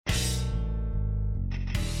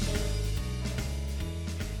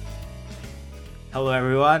Hello,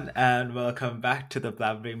 everyone, and welcome back to the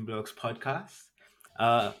Blabbering Blokes podcast.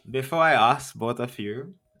 Before I ask both of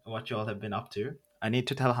you what you all have been up to, I need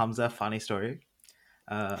to tell Hamza a funny story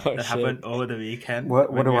Oh that happened shit. over the weekend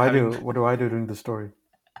What when do we were I do? having. What do I do during the story?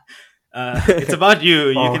 It's about you.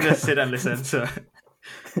 You Oh, can okay. just sit and listen.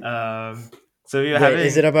 Um, so we were Wait,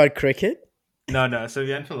 is it having about cricket? no. So we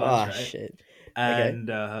went for lunch, Ah, right? shit. Okay. And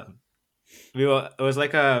we were. It was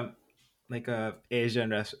like a Asian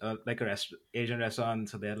restaurant.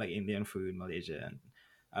 So they had like Indian food, Malaysian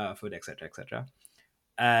food, etc., etc.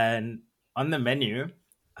 And on the menu,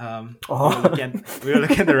 Oh, we were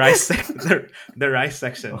looking at the the rice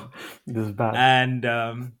section, this is bad.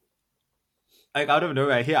 and like out of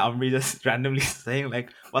nowhere, I hear Amri just randomly saying like,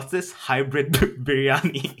 "What's this hybrid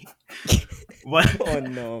biryani?" what Oh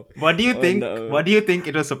no. What do you Oh think? no. What do you think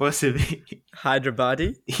it was supposed to be?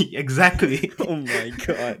 Hyderabadi? Exactly. Oh my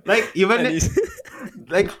god. Like even And he's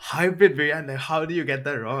like hybrid biryani. Like, how do you get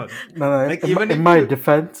that wrong? No. Like In, my- even in if my you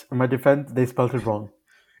defense, in my defense, they spelled it wrong.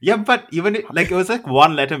 Yeah, but like it was like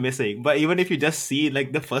one letter missing. But even if you just see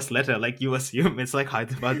like the first letter, like you assume it's like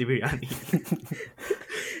Hyderabadi biryani.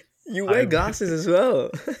 you wear glasses as well.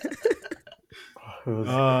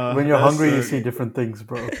 When you're That's hungry, so you see good. different things,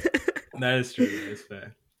 bro. That is true. That is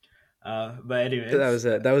fair. But that anyways,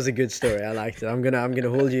 was a good story. I liked it. I'm gonna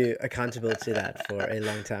hold you accountable to that for a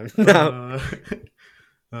long time now. uh,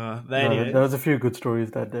 but No, there anyways, was a few good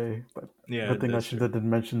stories that day, but yeah, good thing that's Ashinta true. didn't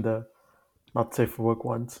mention the not safe for work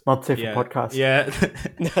ones. Not safe for Yeah, podcast. yeah.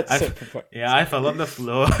 That's so I fell on the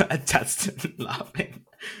floor and just laughing.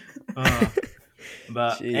 Uh,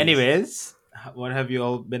 but Jeez. anyways, what have you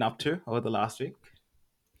all been up to over the last week?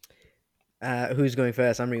 Who's going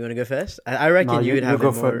first? Amri, you want to go first? I No, reckon you, you'd you have a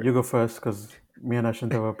go first. more You go first because me and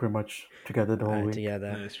Ashinta were pretty much together the whole week.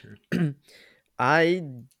 together. That is true. I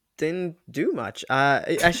didn't do much.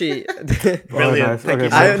 Actually, Oh, Brilliant. nice. Thank Okay, you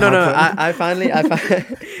so I no much. no. my turn. I finally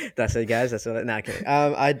that's it, guys. That's what. Nah, okay.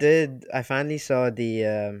 I did. I finally saw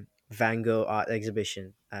the Van Gogh art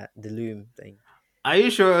exhibition at the Loom thing. Are you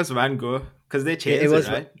sure it was Van Gogh? Because they It changed it, was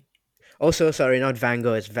right? also sorry, not Van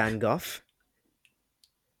Gogh. It's Van Gogh.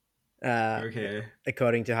 Uh, Okay.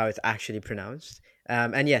 according to how it's actually pronounced.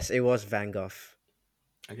 And yes, it was Van Gogh.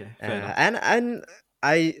 Okay. Fair enough. And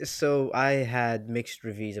I had mixed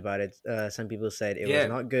reviews about it. Some people said it was Yeah.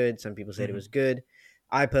 not good. Some people said it Mhm. was good.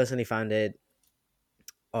 I personally found it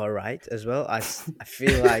all right as well. I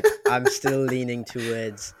feel like I'm still leaning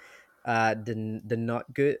towards the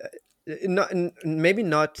not good. Maybe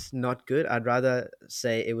not good. I'd rather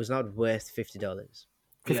say it was not worth $50.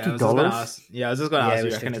 Yeah, I Fifty was just gonna dollars. ask. Yeah, I was just gonna Yeah, ask it you.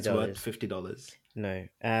 was Reckon fifty it's worth dollars. $50?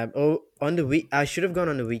 No. On the week, I should have gone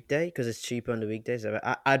on the weekday because it's cheaper on the weekdays.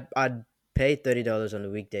 I'd pay $30 on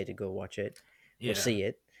the weekday to go watch it or Yeah, see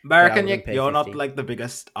it, but I but I reckon wouldn't pay you're not 50. like the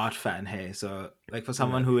biggest art fan, hey. So like for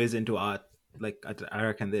someone No. who is into art, like I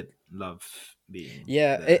reckon they'd love being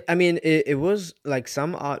Yeah, there. I mean, it was like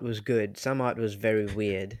some art was good, some art was very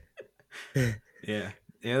weird. Yeah,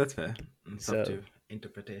 yeah, that's fair. It's up So to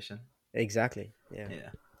interpretation. exactly, yeah. Yeah.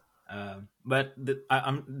 But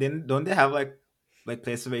I'm then don't they have like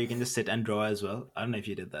places where you can just sit and draw as well? I don't know if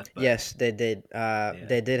you did that, but Yes, they did. yeah.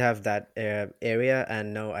 They did have that area,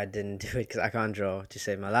 and no, I didn't do it because I can't draw to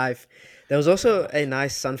save my life. There was Fair also a enough.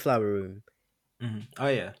 nice sunflower room. Oh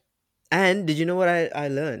yeah. And did you know what I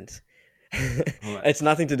learned? What? It's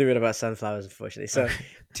nothing to do with about sunflowers, unfortunately. So, Okay.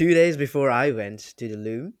 2 days before I went to the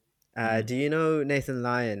Loom, Mhm. do you know Nathan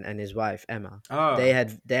Lyon and his wife Emma? They Oh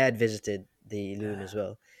had visited the Loom yeah. as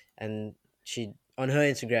well, and she on her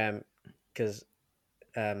Instagram because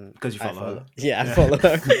Because you I follow follow her. yeah I Yeah. follow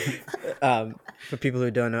her. For people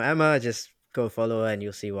who don't know Emma, just go follow her and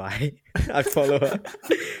you'll see why I follow her.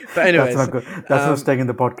 But That's anyways, not good. That's not um, staying in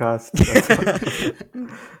the podcast. That's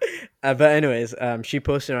not... but anyways, she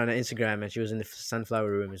posted on her Instagram and she was in the sunflower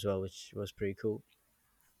room as well, which was pretty cool.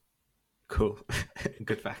 Cool.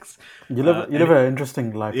 Good facts. You live Any, an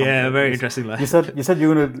interesting life, yeah, Hamza. very interesting You life. said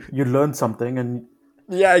you learned something and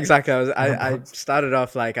Yeah, exactly. I about started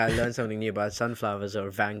off like I learned something new about sunflowers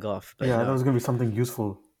or Van Gogh, but yeah, that no. was gonna be something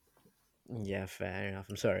useful. Yeah, fair enough.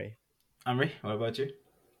 I'm sorry. Amri, what about you?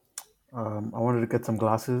 I wanted to get some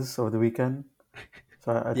glasses over the weekend,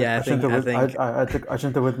 so I took Yeah, Ashinta I with think I took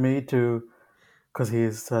Ashinta with me to because he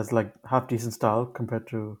has like half decent style compared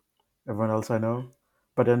to everyone else I know,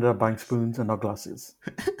 but ended up buying Nice. spoons and not glasses.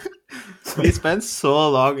 We spent so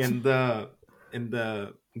long in the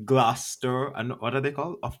glass store, and what are they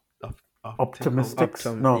called? Optical Optimistics?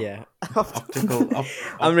 No. yeah.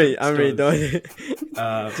 I'm really stores. don't.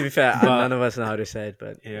 Uh, To be fair, none but of us know how to say it,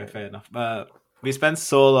 but yeah, fair enough. But we spent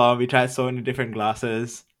so long. We tried so many different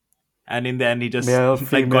glasses, and in the end he just Male, like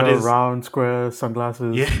female, got his round, square,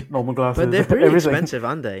 sunglasses, yeah. normal glasses, But they're pretty everything. expensive,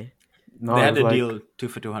 aren't they? No, They it had was a like, deal 2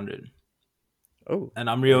 for 200, Oh, and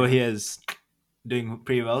Amrio here is doing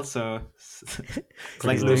pretty well. So it's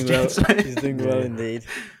like he's loose doing well. change. He's doing Yeah, well yeah. indeed.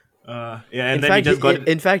 Yeah, and In then fact, he just got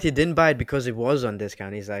in fact, he didn't buy it because it was on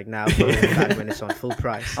discount. He's like, now buy it back when it's on full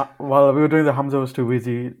price. While we were doing the Hamza was too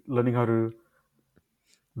busy learning how to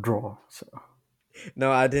draw. So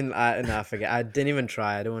No, I didn't. No, I forget. I didn't even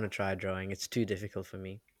try. I don't want to try drawing. It's too difficult for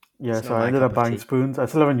me. yeah, It's so not I my ended cup up of buying tea. spoons. I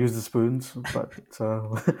still haven't used the spoons, but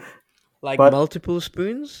so Like but multiple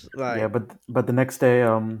spoons. Like yeah, but the next day,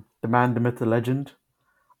 the man, the myth, the legend,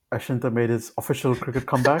 Ashinta made his official cricket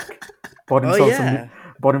comeback. Bought oh himself yeah.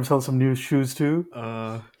 bought himself some new shoes too.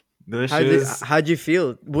 those How did shoes. how'd you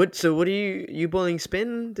feel? What are you bowling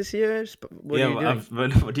spin this year? What Yeah, are you doing?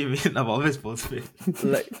 but what do you mean? I've always bowled spin.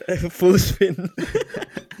 Like full spin.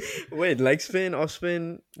 Wait, leg spin, off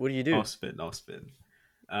spin. What do you do? Off spin. All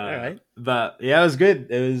right. But yeah, it was good.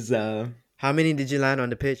 It was How many did you land on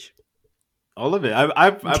the pitch? all of it. I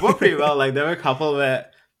bowled pretty well. Like there were a couple where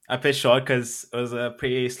I pitched short because it was a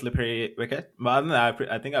pretty slippery wicket. But other than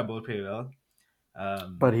that, I think I bowled pretty well.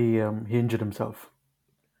 But he injured himself.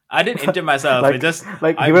 I didn't injure myself. Like, It just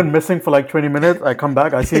he went missing for like 20 minutes. I come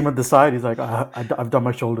back, I see him at the side. He's like, I've done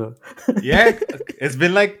my shoulder. yeah, it's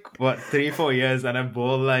been like what 3-4 years, and I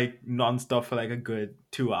bowl like non-stop for like a good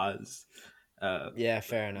 2 hours. Yeah,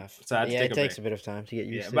 fair enough. So I had to yeah, take it a takes break. a bit of time to get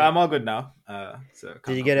used Yeah, to. but It. I'm all good now. So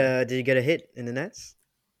Did you get a hit in the nets?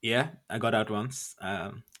 Yeah, I got out once.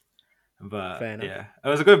 But Fair enough. yeah, it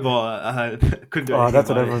was a good ball. Couldn't do Oh, anything that's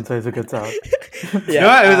what about everyone it. says. It gets out.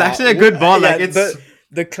 No, it was actually a good ball. Like it's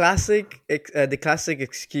the classic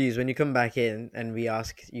excuse when you come back in and we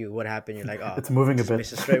ask you what happened. You're like, oh, It's moving a just bit.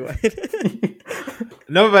 missed a straight wide.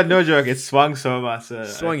 no, but no joke. It swung so much.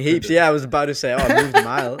 Swung I heaps. couldn't- Yeah, I was about to say, oh, it moved a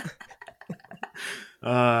mile.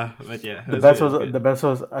 But yeah, The best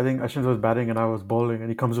was I think Ashwin was batting and I was bowling, and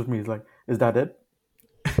he comes with me. He's like, "Is that it?"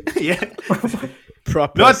 yeah.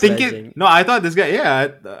 Proper No, sledging. thinking. No, I thought this guy. Yeah.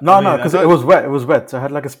 No, I mean, because I thought- it was wet. It was wet. So I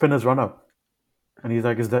had like a spinner's run up, and he's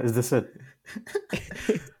like, "Is this it?"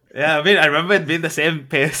 Yeah, I mean, I remember it being the same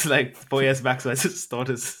pace like 4 years back, so I just thought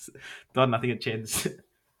nothing had changed.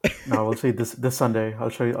 No, we'll see this Sunday. I'll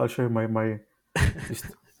show you my these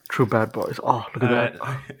true bad boys. Oh, look at that.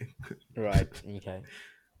 Right. Okay.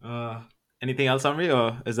 Anything else, Amri,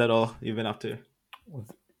 or is that all you've been up to?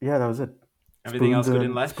 Yeah, that was it. Everything else good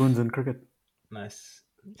in life? Spoons and cricket. Nice,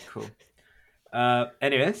 cool.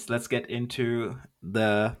 Anyways, let's get into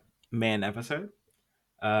the main episode.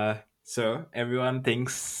 So everyone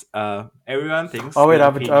thinks. Oh wait, their I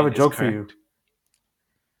have a opinion is joke for you. correct.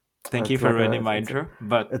 Thank you It's for like ruining my it's intro,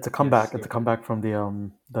 but It's a comeback. yes, It's a comeback from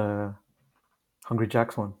the Hungry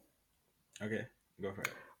Jacks one. okay, go for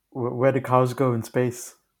it. Where do cows go in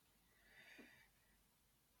space?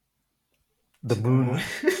 The moon.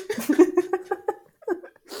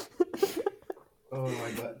 Oh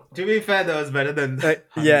my god! To be fair, that was better than.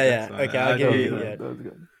 Yeah. 100%. Okay, I'll give That was you. good. Yeah. That was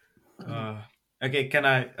good. Okay, can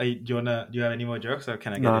I? Do you have any more jokes, or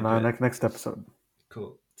can I get No, into it? next episode.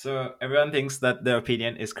 Cool. So everyone thinks that their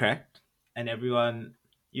opinion is correct, and everyone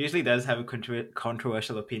usually does have a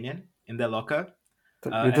controversial opinion in their locker. So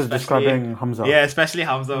you're just especially- describing Hamza. Yeah, especially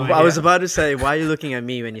Hamza. over I was here. about to say, why are you looking at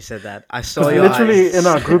me when you said that? I saw Because your literally eyes. in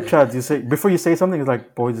our group chats, you say before you say something, it's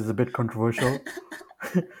like, "Boys, it's a bit controversial,"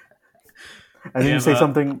 and then Yeah, you say but-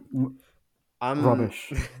 something I'm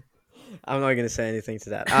rubbish. I'm not gonna say anything to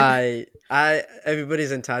that.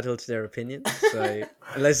 Everybody's entitled to their opinion, so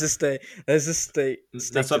let's just stay. Stick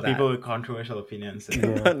That's to what people that. with controversial opinions say.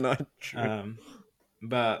 Yeah. Not true.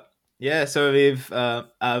 But yeah, so we've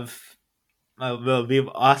we've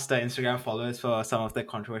asked our Instagram followers for some of their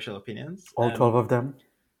controversial opinions. All and- 12 of them.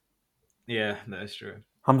 Yeah, that is true.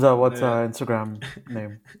 Hamza, what's Yeah. Instagram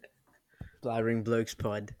name? Blathering Blokes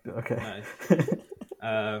Pod. Okay. Nice.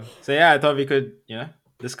 So yeah, I thought we could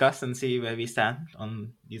discuss and see where we stand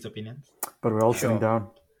on these opinions. But we're all Sure. sitting down.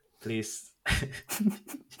 Please.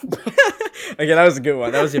 Okay, that was a good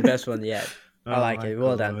one. That was your best one yet. I Oh like my it.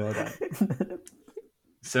 Well God. done. Well done.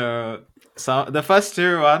 So the first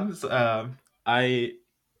two ones, I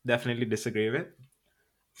definitely disagree with.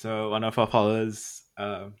 So one of our followers,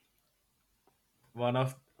 the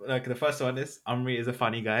first one is Amri is a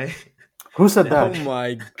funny guy. Who said Oh that?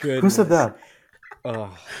 my goodness. Who said that?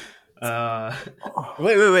 Oh. Uh,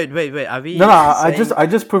 Wait. Are we? No, I saying-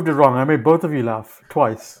 just proved it wrong. I made both of you laugh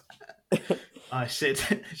twice. shit.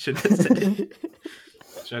 Should have said.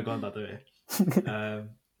 Should have gone the other way.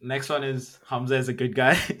 Next one is Hamza is a good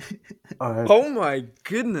guy. Oh my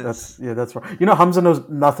goodness. That's right. You know, Hamza knows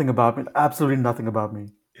nothing about me. Absolutely nothing about me.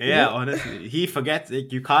 Yeah, honestly, he forgets.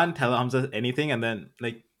 Like, you can't tell Hamza anything, and then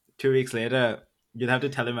like 2 weeks later, you'd have to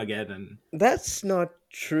tell him again. And That's not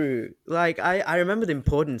true. Like I remember the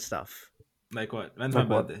important stuff. like, what? When's my Like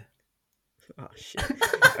what? birthday? Oh shit.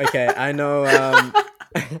 Okay, I know.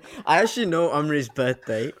 I actually know Amri's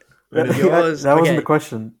birthday. When is Yours. That wasn't Okay, the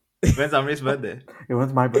question. When's Amri's birthday? It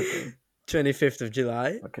was my birthday. 25th of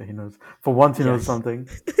July. Okay, he knows. For once, he knows Yes. something.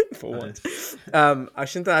 For once. Nice.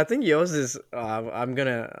 Ashinta, I think yours is. I'm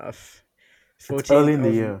gonna. It's early 14th in the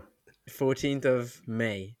of year. 14th of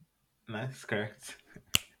May. Nice, correct.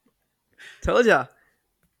 Told ya.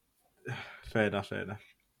 Fair enough. Fair enough.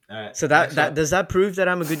 All right. So next that one. does that prove that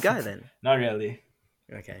I'm a good guy then? Not really.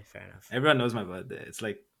 Okay, fair enough. Everyone knows my birthday. It's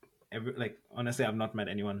like honestly, I've not met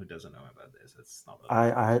anyone who doesn't know my birthday. So it's not.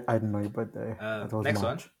 I didn't know your birthday. That was Next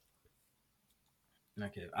March. one.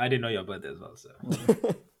 Okay, I didn't know your birthday as well. So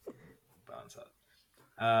balance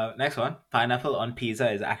out. Next one. Pineapple on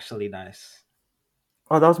pizza is actually nice.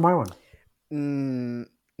 Oh, that was my one.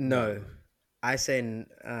 No, I say.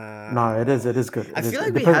 No, it is. It is good. I It is- feel it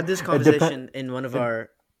like we depends- had this it depe- conversation in one of our.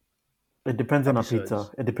 It depends on the episodes.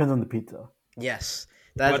 pizza. It depends on the pizza. Yes,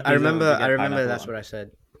 What that I pizza would remember. you get I remember pineapple that's on? what I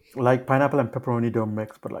said. Like pineapple and pepperoni don't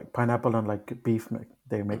mix, but like pineapple and like beef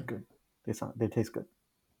they make good. They taste good.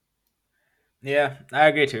 Yeah, I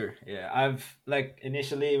agree too. Yeah, I've like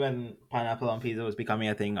initially when pineapple on pizza was becoming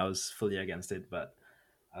a thing, I was fully against it. But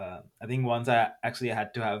I think once I actually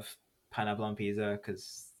had to have pineapple on pizza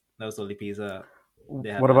because that was the only pizza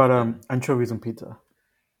they had What about left, and- anchovies on pizza?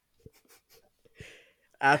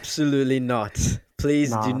 Absolutely not.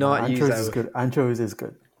 Please do not use anchovies is that. good. Anchovies is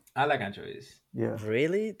good. I like anchovies. Yeah.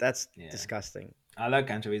 Really? That's Yeah. disgusting. I like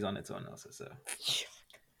anchovies on its own also. So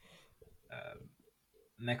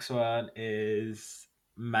next one is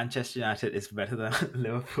Manchester United is better than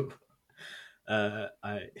Liverpool.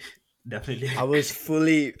 I definitely. I was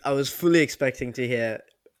fully expecting to hear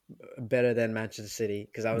better than Manchester City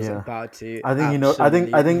because I was Yeah. about to. I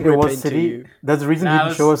think I think it rip was into City. you. That's the reason Nah, he I didn't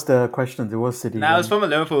was- show us the questions. It was City. Now, I was then. from a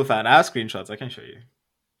Liverpool fan. I have screenshots. I can show you.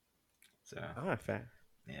 So Ah, fair.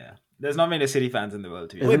 yeah, there's not many City fans in the world.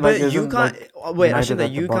 To be Isn't Wait, honest. like- but you isn't, can't. like, Wait, United Ashinta, at the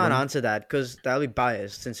you can't bottom? answer that because that'll be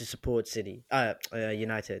biased since you support City.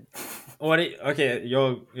 United. What? Okay,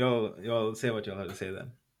 you'll say what you'll have to say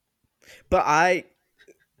then. But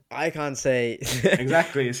I can't say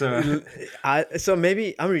Exactly. So so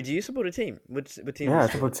maybe Amri, do you support a team? What team? do Yeah, you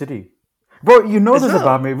it's support? about City. Bro, you know As this well.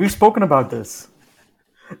 about me. We've spoken about this.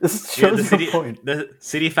 This yeah, shows your point. the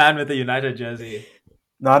City fan with the United jersey.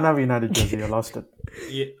 No, I don't have a United jersey. I lost it.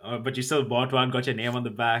 Yeah, but you still bought one, got your name on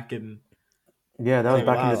the back, and Yeah, that was Oh,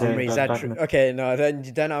 back Wow, in the day. Amri, is That was that back true? in the- Okay, no,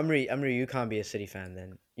 then Amri, you can't be a City fan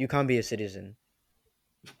then. You can't be a citizen.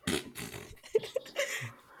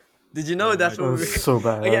 Did you know that's That what we was so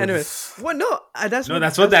bad. Okay, That anyway. was- What no, that's no, what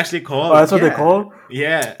that's what they actually call. Oh, that's what they Yeah. call?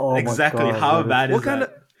 Yeah, Oh my exactly. God, How that is- bad is what kind that?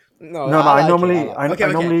 of No, I I like it, normally, like- I, okay, I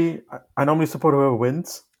okay. normally, I normally support whoever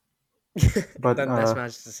wins. But then that's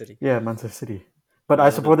Manchester City. yeah, Manchester City. But I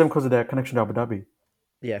support them because of their connection to Abu Dhabi.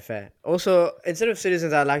 Yeah, fair. Also, instead of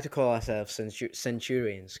citizens, I like to call ourselves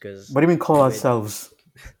centurions because What do you mean call ourselves?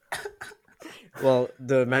 well,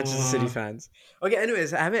 the Manchester City fans. Okay,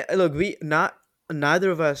 anyways, look,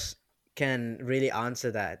 neither of us can really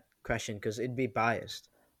answer that question because it'd be biased.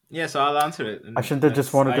 Yeah, so I'll answer it. and Ashinta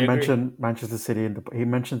just that's- wanted I to agree. mention Manchester City. He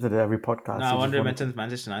mentions it at every podcast. No, He I just wanted to wanted mention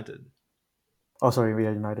Manchester United. Oh, sorry, we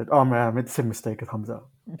are United. Oh man, I made the same mistake. It comes out.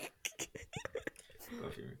 Go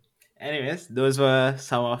for it. Anyways, those were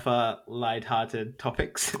some of our light-hearted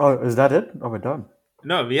topics. Oh, is that it? Oh, we're done.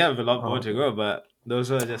 No, we have a lot more Oh, to go, but those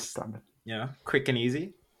were just Damn it. quick and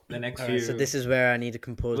easy. The next few. Alright, so this is where I need to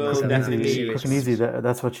compose Well, myself. definitely- and be serious. Quick and easy.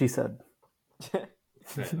 That's what she said.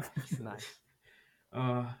 Fair enough.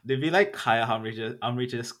 Nice. Did we like hire Amri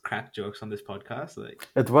to just crack jokes on this podcast? Like,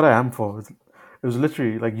 It's what I am for. It was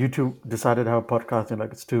literally like YouTube decided to have a podcast and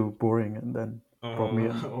like it's too boring, and then brought me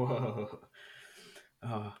in. whoa.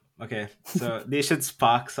 Oh, okay. So these should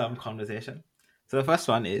spark some conversation. So the first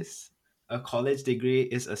one is a college degree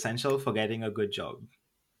is essential for getting a good job.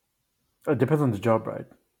 It depends on the job, right?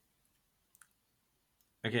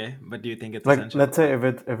 Okay, but do you think it's Like, essential? let's say if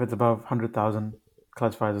it's above 100,000,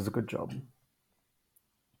 classified as a good job.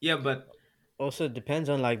 Yeah, but Also, it depends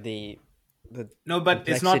on like the no, but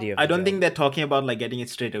it's not. Complexity of I the don't job. think they're talking about like getting it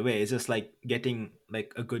straight away. It's just like getting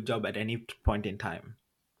like a good job at any point in time.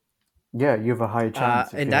 Yeah, you have a high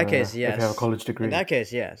chance. in that case, If you have a yes. college degree. In that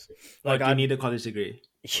case, yes. Like, Like you I need a college degree.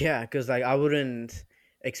 yeah, because like I wouldn't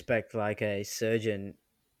expect like a surgeon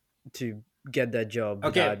to get that job.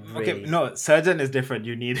 Okay, without okay, really- no, surgeon is different.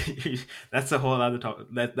 You need that's a whole other topic.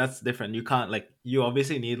 That's different. You can't like you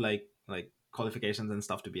obviously need like qualifications and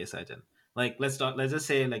stuff to be a surgeon. Like let's just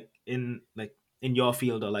say like in your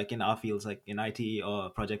field or like in our fields like in IT or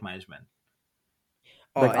project management.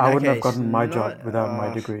 Oh, Like in I that wouldn't have case, gotten my not job without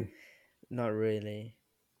my degree. not really.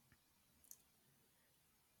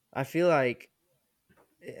 I feel like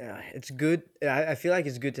yeah, it's good. I feel like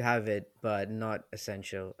it's good to have it, but not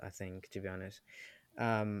essential. I think, to be honest,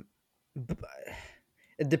 um, b-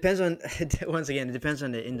 it depends on. Once again, it depends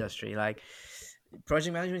on the industry. Like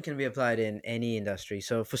project management can be applied in any industry.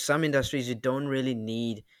 So for some industries, you don't really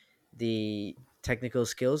need the technical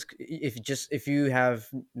skills. If you have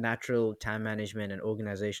natural time management and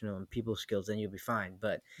organizational and people skills, then you'll be fine.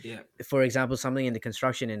 But Yeah. for example, something in the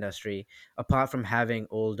construction industry, apart from having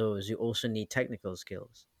all those, you also need technical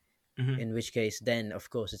skills. Hmm. In which case, then of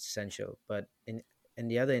course it's essential. But in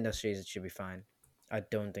the other industries, it should be fine. I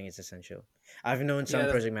don't think it's essential. I've known Yeah. some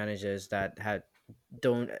project managers that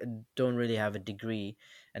don't don't really have a degree,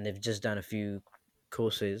 and they've just done a few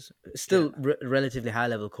courses, Yeah. still relatively high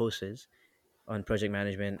level courses on project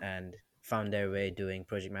management, and found their way doing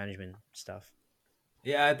project management stuff.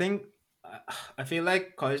 Yeah, I think I feel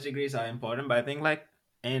like college degrees are important, but I think like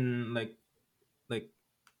in like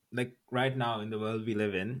like right now in the world we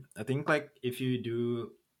live in, I think like if you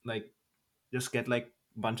do like just get like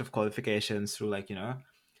bunch of qualifications through like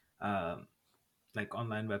um like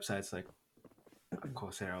online websites like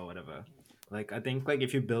Coursera or whatever. Like I think like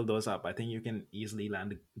if you build those up, I think you can easily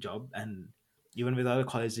land a job. And even without a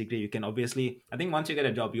college degree, you can obviously, I think once you get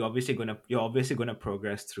a job, you're obviously gonna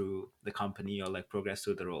progress through the company or like progress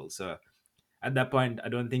through the role. So at that point, I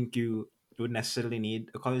don't think you would necessarily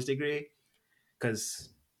need a college degree, because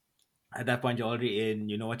at that point you're already in,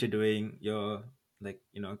 you know what you're doing, you're like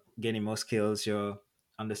gaining more skills, you're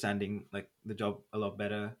understanding like the job a lot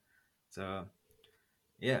better. So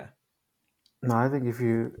yeah. No, I think if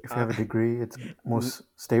you Uh, have a degree, it's n- most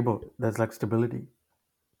stable. There's like stability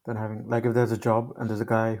than having like if there's a job and there's a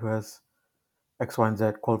guy who has X, Y, and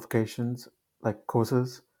Z qualifications, like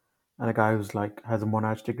courses, and a guy who's like has a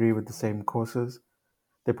Monash degree with the same courses,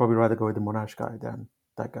 they probably rather go with the Monash guy than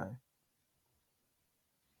that guy.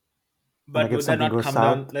 And But like if would that something not goes come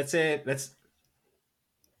down, south, let's say but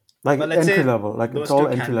like let's entry say level, like it's those all two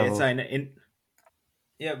entry candidates are level.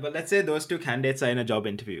 yeah, but let's say those two candidates are in a job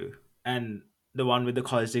interview, and the one with the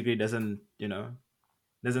college degree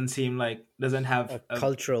doesn't seem like doesn't have a a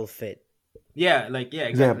cultural fit. yeah, like yeah,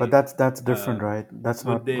 Yeah, but exactly. that's different, uh right? That's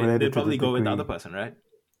would not they'd related to the probably go with the other degree. person, right?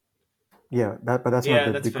 Yeah, but that's not Yeah,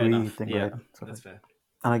 the that's fair degree enough. thing, Yeah, right? So that's like, fair.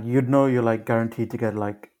 and like you'd know you're like guaranteed to get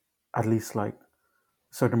like at least like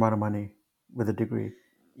a certain amount of money with a degree.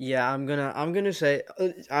 Yeah, I'm gonna say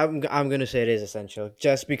I'm gonna say it is essential,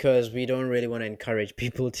 just because we don't really want to encourage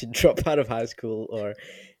people to drop out of high school or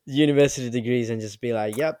university degrees and just be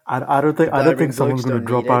like, "Yep, the I don't think Byron someone's blokes going to don't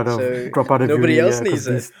need it, so drop out of nobody uni, yeah, else because needs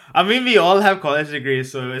it." these. I mean, we all have college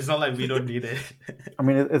degrees, so it's not like we don't need it. I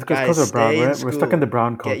mean, it's Guys, because we're brown. stay in We're stuck in the school,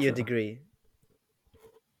 brown get your culture. degree.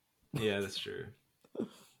 Yeah, that's true.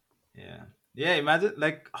 Yeah. Yeah, imagine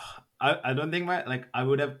like I don't think I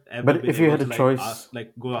would have ever But been if you able had to a like ask choice,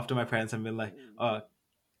 like go after my parents and be like, oh,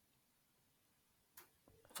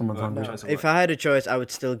 someone's what hungry. No, choice of if what? I had a choice, I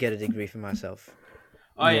would still get a degree for myself.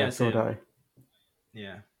 Oh Yeah, yeah, so would same. I.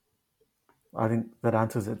 Yeah. I think that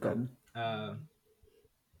answers it Cool. then.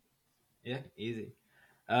 Yeah, easy.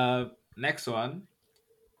 Uh Next one.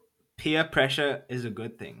 Peer pressure is a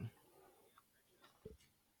good thing.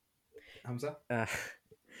 Hamza? Uh,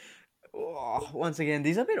 once again,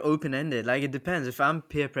 these are a bit open ended. Like it depends. If I'm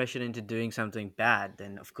peer pressured into doing something bad,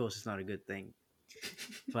 then of course it's not a good thing.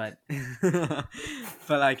 But but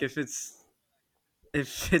like if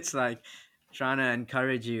it's like trying to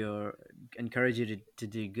encourage you to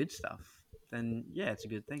do good stuff, then yeah, it's a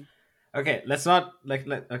good thing. Okay, let's not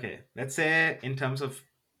okay. Let's say in terms of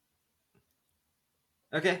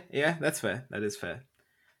okay, yeah, that's fair. That is fair.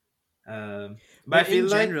 But I But feel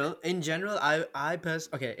like in general,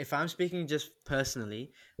 okay. If I'm speaking just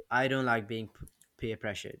personally, I don't like being peer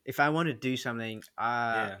pressured. If I want to do something,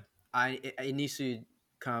 yeah. it needs to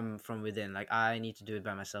come from within. Like I need to do it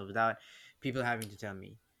by myself without people having to tell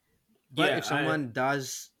me. But Yeah, if I someone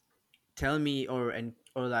does tell me or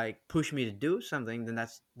like push me to do something, then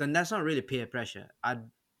that's not really peer pressure. I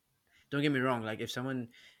Don't get me wrong. Like if someone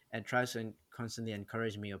tries to constantly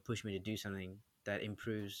encourage me or push me to do something that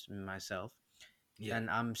improves myself, yeah. then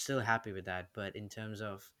I'm still happy with that. But in terms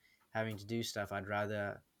of having to do stuff, I'd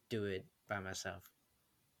rather do it by myself.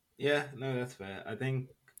 Yeah, no, that's fair. I think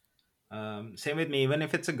same with me, even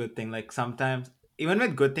if it's a good thing. Like sometimes even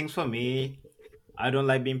with good things for me, I don't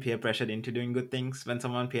like being peer pressured into doing good things. When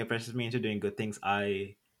someone peer pressures me into doing good things,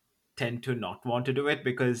 I tend to not want to do it,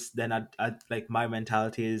 because then I like my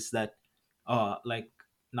mentality is that, like,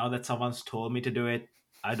 now that someone's told me to do it,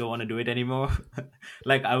 I don't want to do it anymore.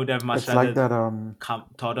 Like, I would have much It's like rather that.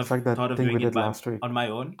 thought It's of like that thing we doing it did by last week on my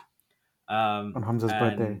own. on Hamza's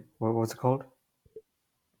birthday. And What was it called?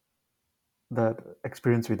 That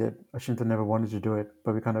experience we did. Ashinta never wanted to do it,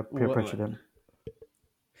 but we kind of peer What? pressured him.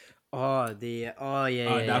 Oh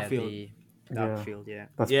yeah, Dark Field. the dark Yeah, field, yeah.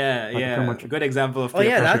 that's Yeah, like pretty yeah, much. good example of Oh peer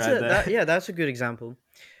yeah, pressure that's right a there. that's a good example.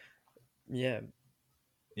 Yeah.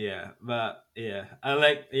 Yeah, but yeah, I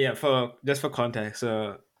like, yeah, for just for context.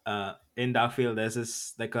 So, in Darkfield, there's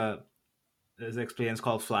an experience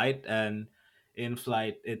called Flight, and in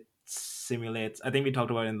Flight it simulates. I think we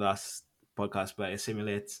talked about it in the last podcast, but it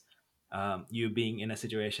simulates you being in a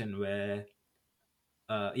situation where,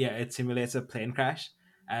 yeah, it simulates a plane crash,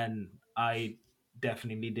 and I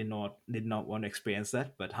definitely did not want to experience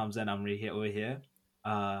that. But Hamza and Amri here over here,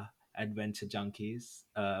 adventure junkies,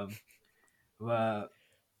 were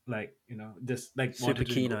like, just like Super wanted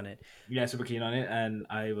to keen go. on it. Yeah, super keen on it, and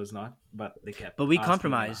I was not, but they kept But we asking and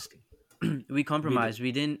compromised. asking. We We did. compromised.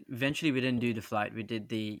 We didn't do the flight. We did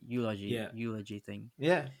the Yeah, eulogy thing.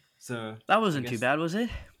 yeah. So That I wasn't too guess bad, was it?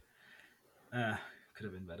 uh, could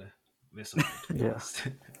have been better. We're sorry, to be Yeah. honest.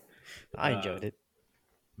 I enjoyed it.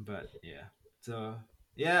 But yeah, so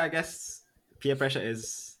yeah, I guess peer pressure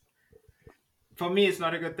is, for me, it's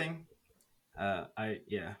not a good thing. It's I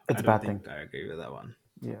a don't bad think thing. I agree with that one.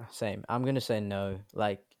 Yeah. Same. I'm gonna say no.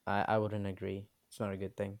 Like I wouldn't agree. It's not a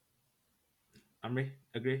good thing. Amri,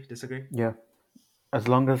 agree, disagree? Yeah. As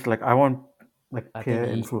long as like I want like I peer think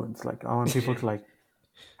he influence. Like I want people to like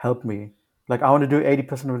help me. Like I want to do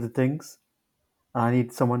 80% of the things, and I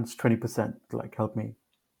need someone's 20% to like help me.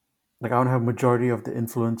 Like I want to have majority of the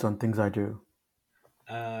influence on things I do.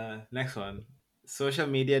 Next one. Social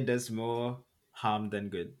media does more harm than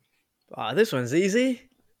good. this one's easy.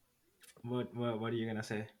 What are you gonna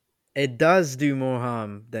say? It does do more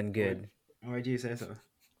harm than What good. why do you say so?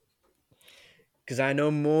 Because I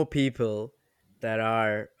know more people that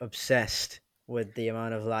are obsessed with the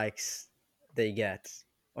amount of likes they get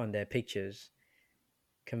on their pictures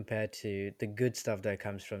compared to the good stuff that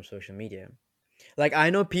comes from social media. Like I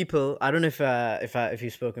know people. I don't know if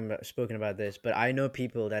you've spoken about this, but I know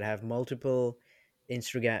people that have multiple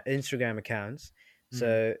Instagram accounts. Mhm.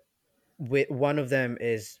 So one of them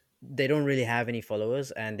is they don't really have any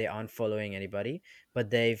followers and they aren't following anybody, but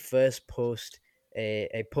they first post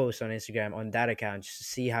a post on Instagram on that account just to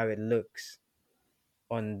see how it looks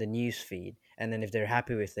on the news feed, and then if they're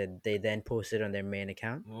happy with it, they then post it on their main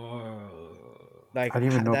account. Whoa. Like I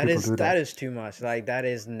didn't even know that people is do that. too much. Like that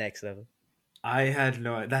is next level. I had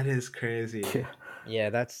no. That is crazy. Yeah. Yeah,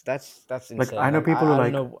 that's insane. Like I know Like people who I don't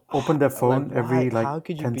like know, open their like phone why? every like How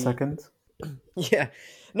could you 10 be? seconds. Yeah,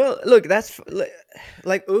 no. Look, like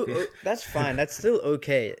that's fine. That's still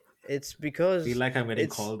okay. It's Feel because like I'm getting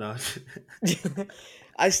it's. called out.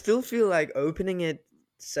 I still feel like opening it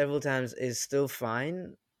several times is still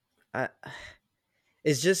fine. I,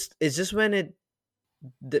 it's just when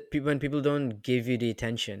when people don't give you the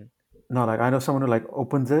attention. No, like I know someone who like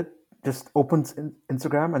opens it, just opens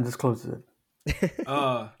Instagram and just closes it.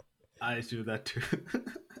 Oh, I do that too.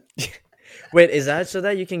 Wait, is that so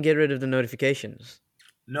that you can get rid of the notifications?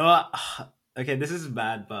 No, okay, this is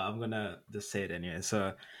bad, but I'm gonna just say it anyway.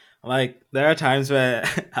 So, like, there are times where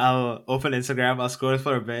I'll open Instagram, I'll scroll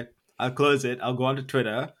for a bit, I'll close it, I'll go onto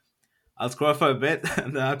Twitter, I'll scroll for a bit,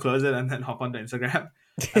 and then I'll close it, and then hop onto Instagram.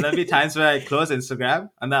 And there'll be times where I close Instagram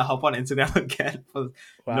and then I hop on Instagram again for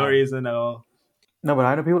no Wow. reason at all. No, but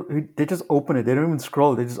I know people who they just open it. They don't even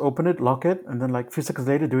scroll. They just open it, lock it, and then like a few seconds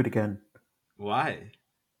later do it again. Why?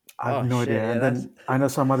 I have Oh no shit! idea. Yeah, And then I know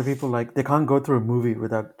some other people like they can't go through a movie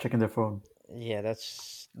without checking their phone.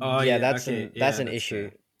 that's Oh yeah, yeah, okay, that's yeah, an that's issue.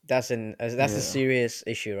 fair. That's a Yeah. serious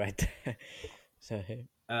issue right there. So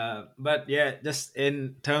But yeah, just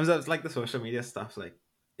in terms of like the social media stuff, like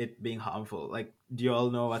it being harmful. Like, do you all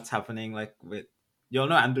know what's happening? Like with, you all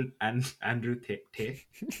know Andrew Tate?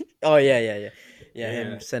 oh yeah. Him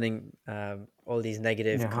Yeah. sending all these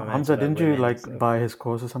negative Yeah. comments Hamza, about didn't you women and like stuff. buy his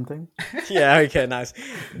course or something? Yeah, okay, nice.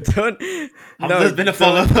 Don't Hamza's been a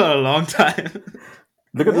follower don't- for a long time.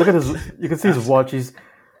 Look at his. You can see his watch. He's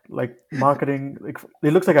like marketing. Like he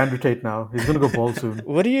looks like Andrew Tate now. He's gonna go bald soon.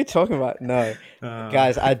 What are you talking about? No, Uh,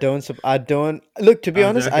 guys, I don't look. To be I'm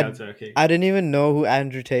honest, joking. I didn't even know who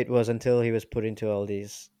Andrew Tate was until he was put into all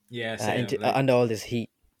these Yeah, same. Like, under all this heat.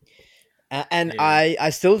 And yeah. I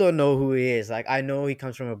still don't know who he is. Like I know he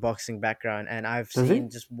comes from a boxing background, and I've Does he? seen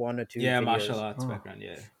just one or two Yeah, videos. martial arts Oh. background.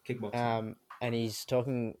 Yeah, kickboxing. and he's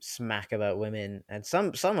talking smack about women, and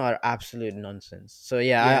some are absolute nonsense. So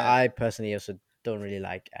yeah, Yeah, I personally also don't really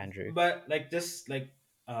like Andrew. but like just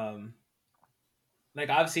um like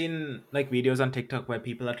I've seen like videos on TikTok where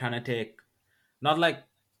people are trying to take, not like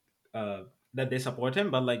uh that they support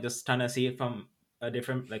him, but like just trying to see it from a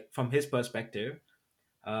different, like from his perspective.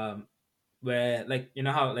 Um, where like you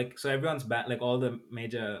know how like so everyone's banned, like all the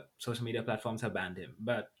major social media platforms have banned him,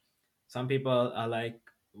 but some people are like,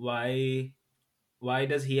 why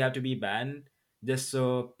does he have to be banned just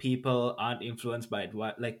so people aren't influenced by it?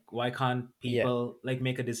 Why can't Yeah, people like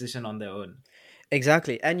make a decision on their own?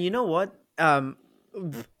 exactly. And you know what?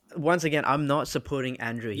 Once again, I'm not supporting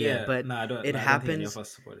Andrew here, Yeah, but it I don't think any of happens.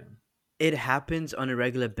 us support him. It happens on a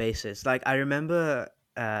regular basis. Like I remember,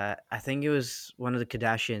 I think it was one of the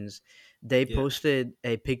Kardashians. They Yeah. posted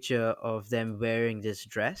a picture of them wearing this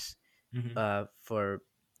dress, Hmm. for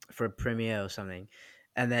a premiere or something,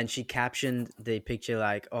 and then she captioned the picture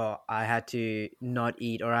like, "Oh, I had to not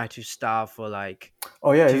eat, or I had to starve for like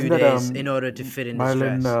Oh yeah, isn't two that days in order to fit in this Marilyn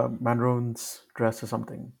dress." Monroe's dress or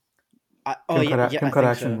something? Oh yeah, yeah, Kim I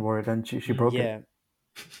think Kardashian so. wore it and she Hmm. broke it. Yeah,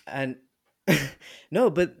 and no,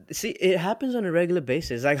 but see, it happens on a regular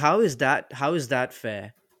basis. Like, how is that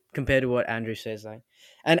fair compared to what Andrew says? Like,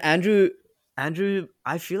 and Andrew,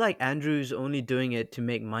 I feel like Andrew's only doing it to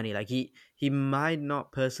make money. Like he might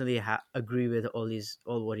not personally agree with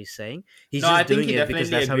all what he's saying. He's No, I just think doing he it because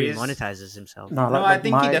definitely that's how he agrees. monetizes himself. No, No, I like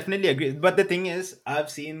think he my definitely agrees. But the thing is, I've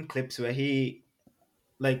seen clips where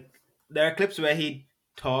like, there are clips where he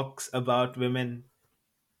talks about women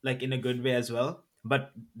like in a good way as well.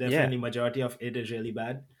 But Yeah, definitely, majority of it is really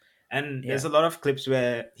bad. And yeah, there's a lot of clips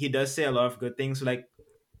where he does say a lot of good things, like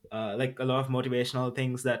a lot of motivational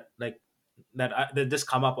things that just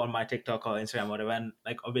come up on my TikTok or Instagram, or whatever. And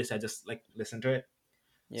like obviously, I just like listen to it.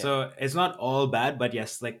 yeah, So it's not all bad, but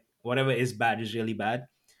yes, like whatever is bad is really bad.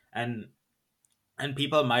 And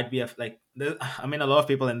people might be like I mean, a lot of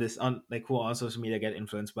people in this on like who are on social media get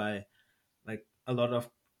influenced by like a lot of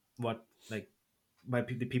what like by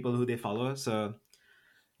the people who they follow. So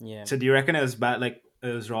yeah. do you reckon it was bad, like it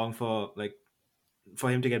was wrong for for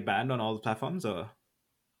him to get banned on all the platforms? Or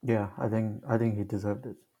yeah, I think he deserved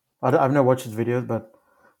it. I've never watched his videos, but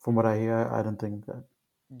from what I hear, I don't think that.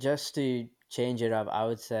 Just to change it up, I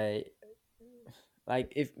would say,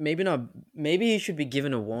 like, if maybe not, maybe he should be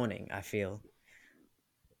given a warning. I feel.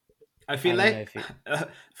 I I feel don't know like if he.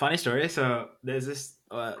 funny story. So there's this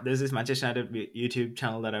Manchester United YouTube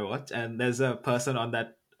channel that I watch, and there's a person on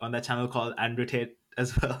that channel called Andrew Tate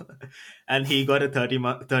as well, and he got a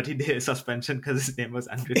 30-day suspension because his name was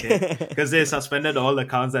Andrew Tate, because they suspended all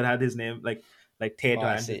accounts that had his name like Oh, Tate or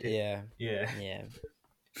I Andrew see. Tate. Yeah, Yeah. yeah,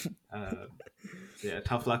 Uh, so yeah,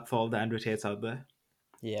 tough luck for all the Andrew Tates out there.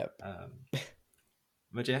 yep. Um,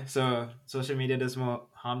 but yeah, so social media does more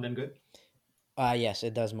harm than good. Yes,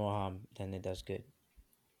 it does more harm than it does good.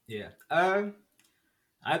 Yeah.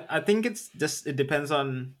 I think it's just it depends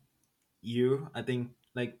on you. I think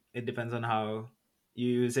like it depends on how you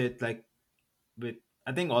use it. Like with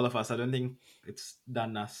I think all of us. I don't think it's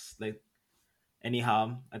done us like any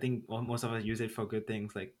harm. I think most of us use it for good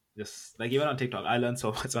things. Like just like even on TikTok, I learned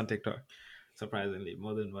so much on TikTok. Surprisingly,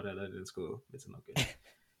 more than what I learned in school. It's not good.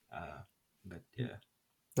 Uh, but yeah,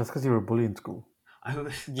 That's because you were a bully in school. I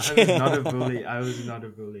was not a Yeah. bully. I was not a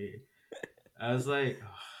bully. I was like,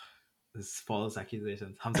 oh, this false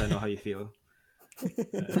accusations. Hamza, I know how you feel.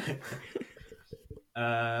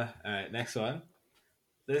 All right, next one.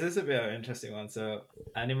 This is a bit of an interesting one. So,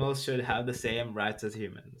 animals should have the same rights as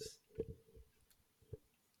humans.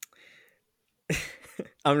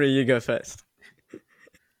 Amri, you go first.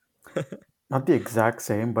 Not the exact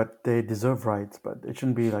same, but they deserve rights. But it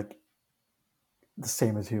shouldn't be like the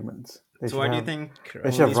same as humans. They So, should why do you have think they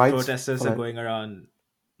all should Correct. have these rights for protesters are like going around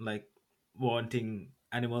like wanting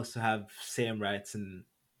animals to have same rights and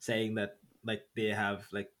saying that like they have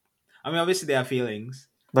like, I mean, obviously they have feelings,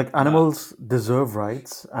 but animals deserve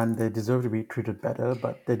rights and they deserve to be treated better,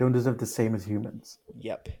 but they don't deserve the same as humans.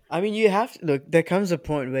 Yep. I mean, you have to look. There comes a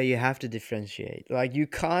point where you have to differentiate. Like, you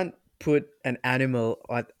can't put an animal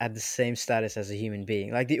at the same status as a human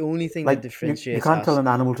being. Like, the only thing that Like you differentiates can't tell us an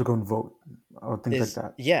animal to go and vote or things like is,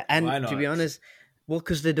 that. yeah. And why to be not? honest, well,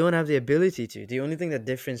 because they don't have the ability to. The only thing that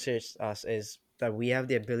differentiates us is that we have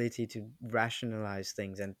the ability to rationalize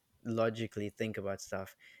things and logically think about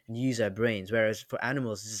stuff and use our brains. Whereas for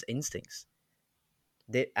animals, it's just instincts.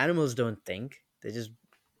 Animals don't think. They just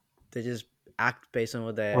act based on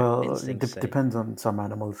what their Well, it instincts say. depends on some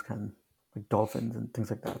animals can, like dolphins and things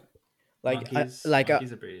like that. Like Monkeys a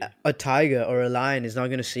are pretty. a tiger or a lion is not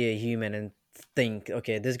going to see a human and think,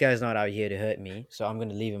 okay, this guy's not out here to hurt me, so I'm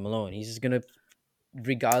gonna leave him alone. He's just gonna,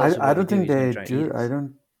 regardless of I what we don't do, think he's gonna they try and eat do. us.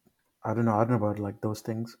 I don't know about like those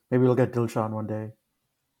things. Maybe we'll get Dilshan one day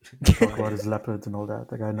to talk about his leopards and all that.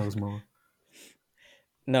 The guy knows more.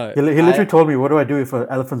 No, He literally told me, "What do I do if an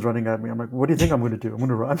elephant's running at me?" I'm like, "What do you think I'm going to do? I'm going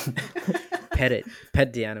to run."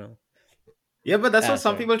 pet the animal. Yeah, but that's what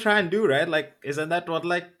some Sorry. people try and do, right? Like, isn't that what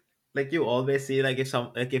like you always see? Like, if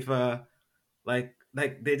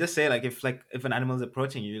like they just say like if an animal is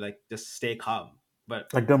approaching you, like just stay calm.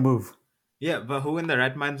 But Like, don't move. yeah, but who in the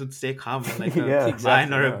right mind would stay calm when like a Yeah. lion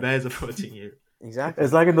Exactly, or a no. bear is approaching you? Exactly.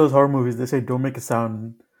 It's like in those horror movies. They say, "Don't make a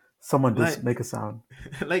sound." Someone does Like make a sound.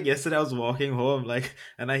 like yesterday, I was walking home, like,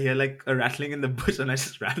 and I hear like a rattling in the bush, and I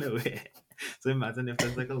just ran away. So imagine if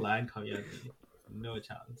there's like a lion coming at me, no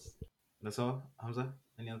chance. That's all, Hamza.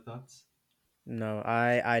 Any other thoughts? No,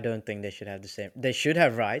 I don't think they should have the same. They should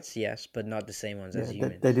have rights, yes, but not the same ones Yeah, as they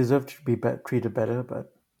humans. deserve to be treated better,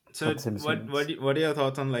 but So not the same as humans. what are your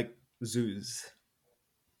thoughts on like zoos?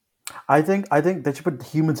 I think they should put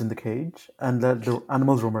humans in the cage and let the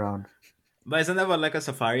animals roam around. But isn't that what like a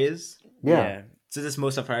safari is? Yeah, So there's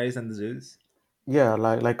more safaris than the zoos. yeah,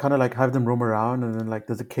 like kind of like have them roam around, and then like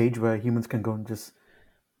there's a cage where humans can go and just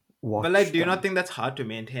But like, watch do you not them. think that's hard to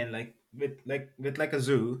maintain? Like with like a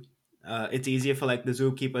zoo, it's easier for like the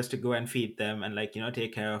zookeepers to go and feed them and like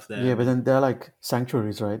take care of Yeah, but them. then they're like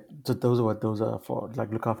sanctuaries, right? So those are what those are for,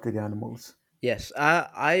 like look after the animals. Yes,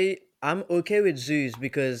 I'm okay with zoos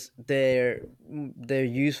because they're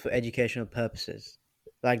used for educational purposes.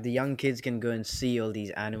 Like the young kids can go and see all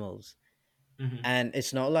these animals, Hmm. and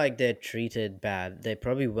it's not like they're treated bad. They're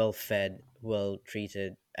probably well fed, well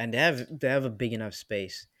treated, and they have a big enough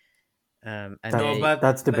space. And No, That's they but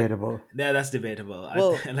that's like, debatable. yeah, that's debatable.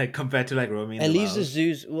 well, Like compared to like roaming in at the least the wild.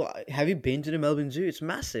 zoos. Well, have you been to the Melbourne Zoo? It's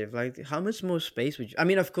massive. Like, how much more space would you? I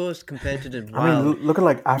mean, of course, compared to the I mean, wild, look at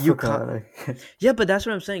like you can't. Africa. Like, Yeah, but that's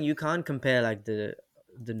what I'm saying. You can't compare like the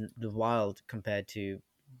wild compared to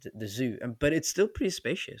the zoo, but it's still pretty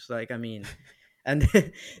spacious. Like, I mean, and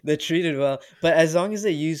they're treated well. But as long as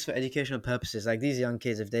they're used for educational purposes, like these young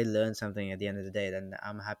kids, if they learn something at the end of the day, then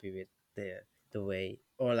I'm happy with the way,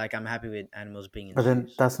 or like I'm happy with animals being in but then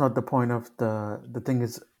zoos. that's not the point of the thing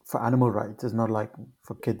is for animal rights. It's not like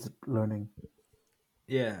for kids learning.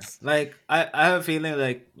 Yeah, like I have a feeling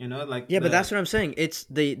like like Yeah, but the that's what I'm saying. It's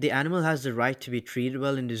the animal has the right to be treated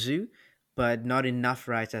well in the zoo, but not enough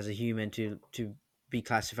rights as a human to be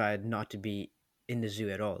classified not to be in the zoo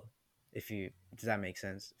at all. If you Does that make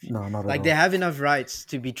sense? No, not at Like they all. have enough rights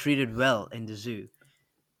to be treated well in the zoo,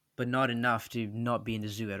 but not enough to not be in the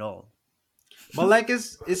zoo at all. but like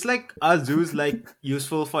it's like are zoos like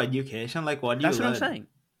useful for education? Like what do you That's what I'm learn? saying.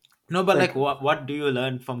 No, but like Like what do you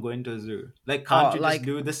learn from going to a zoo? Like can't you just Like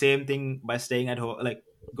do the same thing by staying at home? Like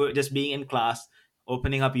go just being in class,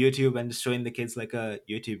 opening up YouTube and just showing the kids like a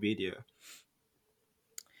YouTube video,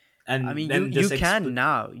 I and mean, then just you can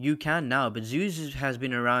now, but has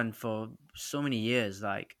been around for so many years.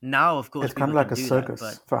 Like now, of course, it's kind people of like can a do that, but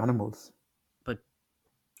circus for animals. but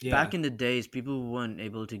yeah. back in the days, people weren't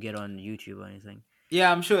able to get on YouTube or anything.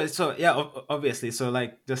 Yeah, I'm sure. So yeah, obviously. So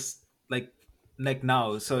like just like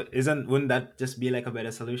now. So wouldn't that just be like a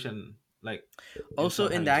better solution? Like instead Also,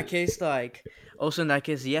 of in having that to.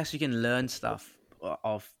 case, yes, you can learn stuff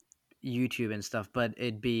of YouTube and stuff, but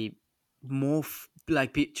it'd be more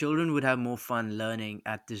like children would have more fun learning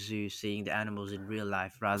at the zoo, seeing the animals in real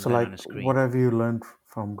life rather So than on like, a what screen. have you learned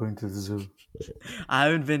from going to the zoo? I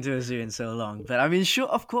haven't been to a zoo in so long, but I mean, sure,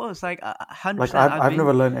 of course, like 100%. Like I've I've I've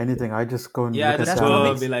never been, learned anything. I just go and Yeah, look but at just the go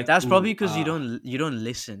animals. be like, that's probably ooh, because you don't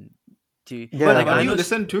listen to, But Yeah, like who I do you know.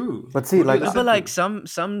 listen to? but see, Who do you like No, but listen like to?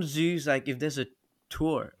 some zoos, like if there's a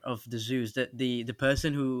tour of the zoos, that the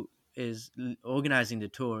person who is organizing the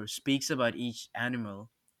tour speaks about each animal,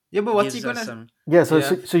 Yeah, but what's he gives us gonna? some. yeah. So, Yeah,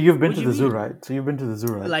 so so you've been What to do you the zoo, mean? right? So you've been to the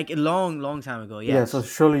zoo, right? Like a long time ago, Yeah. So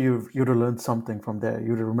yes. surely you'd have learned something from there.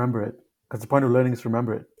 You'd remember it because the point of learning is to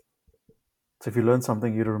remember it. So if you learn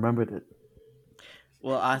something, you'd have remembered it.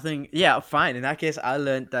 Well, I think, yeah, fine. In that case, I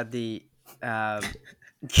learned that the um.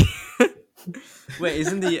 Wait,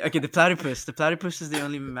 isn't the platypus? The platypus is the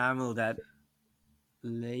only mammal that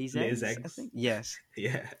lays lays eggs, I eggs. think. Yes.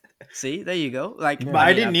 Yeah, See, there you go. Like, Yeah. but I I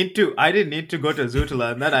mean, didn't need to. I didn't need to go to a zoo to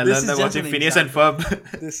learn that. I this learned is that just watching an Phineas and example.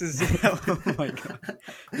 Ferb. This is oh my god.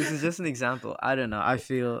 This is just an example. I don't know.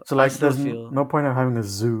 So I like, still there's feel no point of having a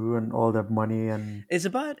zoo and all that money and it's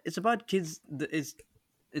about kids.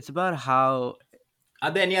 It's about how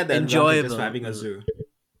Are there any other advantages for enjoyable. having a zoo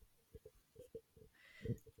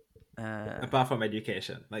Uh, apart from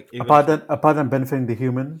education? Like even if apart than benefiting the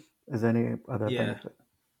human, is there any other yeah, benefit?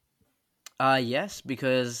 yes,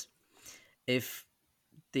 because if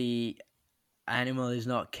the animal is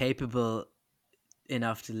not capable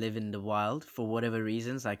enough to live in the wild for whatever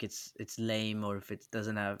reasons, like it's lame, or if it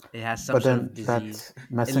has some But sort then of disease, that's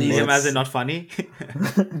at messing least Lame as in with. not funny.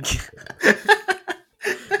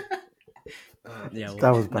 yeah,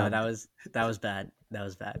 That was no, bad. that was bad, that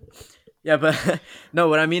was bad. Yeah, but no,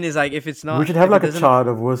 what I mean is, like, if it's We not, should have if it like a doesn't, chart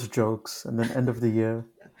of worst jokes, and then end of the year.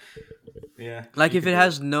 Yeah, like, we if could it do it.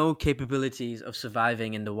 has no capabilities of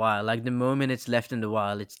surviving in the wild, like the moment it's left in the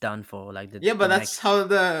wild, it's done for. Like Yeah, the but that's next, how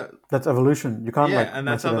the That's evolution. You can't yeah, like and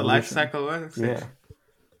that's mess how with the life evolution. cycle works. Yeah.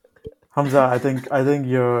 Hamza, I think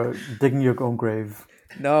you're digging your own grave.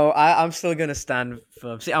 no, I'm still gonna stand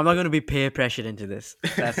firm. See, I'm not gonna be peer pressured into this.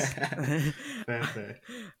 That's Fair.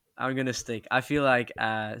 I'm gonna stick. I feel like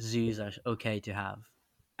zoos are okay to have.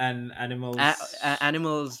 And animals,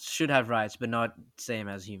 Animals should have rights, but not same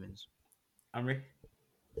as humans. Amri?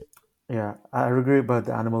 Yeah, I agree about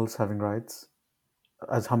the animals having rights,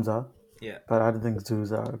 as Hamza, Yeah. but I don't think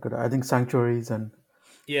zoos are good. I think sanctuaries and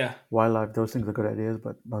Yeah. wildlife, those things are good ideas,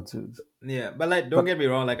 but not zoos. Yeah. But like, don't But get me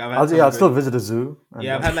wrong, like I've had some I'll still good, visit a zoo and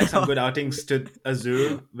yeah, I've had like some No. good outings to a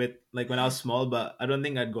zoo with like when I was small, but I don't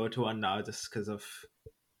think I'd go to one now just because of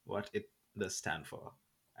what it does stand for.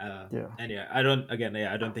 yeah. And yeah, I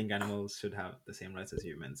don't think animals should have the same rights as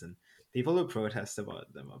humans, and people who protest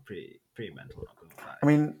about them are pretty mental, not gonna lie. I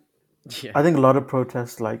mean, Yeah. I think a lot of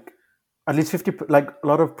protests, like at least 50, like a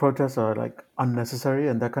lot of protests are like unnecessary,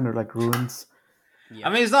 and that kind of like ruins Yeah. I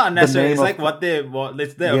mean, it's not the unnecessary. name It's of like what they want.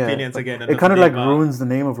 It's their yeah, opinions but again, and it that's kind what of they're like about. ruins the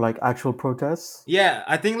name of like actual protests. Yeah,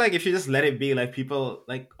 I think like if you just let it be, like people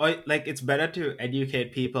like it's better to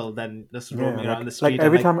educate people than just Yeah, roaming around the like street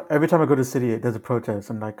and like every time I go to the city, there's a protest,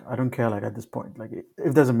 and like I don't care. Like at this point, like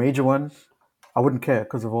if there's a major one, I wouldn't care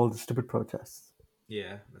because of all the stupid protests.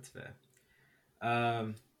 yeah, that's fair.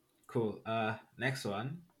 Cool. Next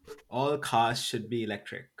one. All cars should be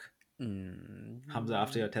electric. Mm. Hamza,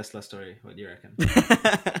 after your Tesla story, what do you reckon?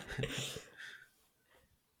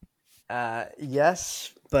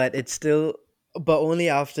 Yes, but it's still, but only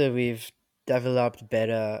after we've developed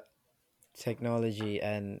better technology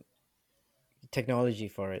and technology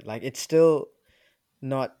for it. Like, it's still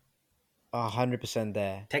not 100%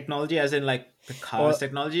 there. Technology, as in like the Or cars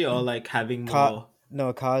technology, or like having car, more.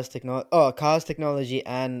 no, cars technology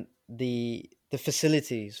and the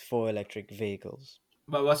facilities for electric vehicles.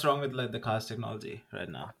 But what's wrong with like the cars technology right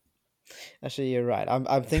now? Actually, you're right.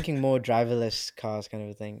 I'm thinking more driverless cars, kind of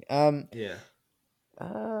a thing. Yeah.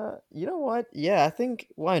 You know what? Yeah, I think,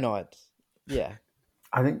 why not? Yeah.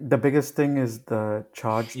 I think the biggest thing is the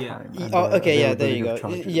charge Yeah. time and Oh, the okay. Yeah, there availability you of go.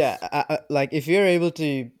 chargers. Yeah, like if you're able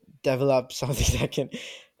to develop something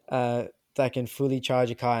that can fully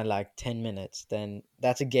charge a car in like 10 minutes, then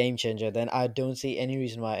that's a game changer. Then I don't see any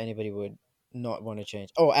reason why anybody would not want to change.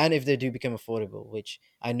 Oh, and if they do become affordable, which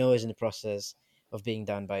I know is in the process of being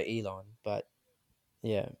done by Elon, but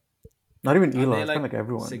yeah. Not even Aren't Elon, they it's kind like of like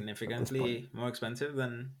everyone at this point. significantly more expensive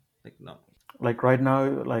than like no? Like right now,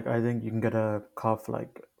 like I think you can get a car for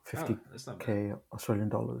like Oh, that's not bad. 50k Australian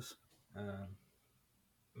dollars.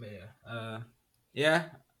 But yeah.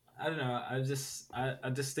 I don't know. I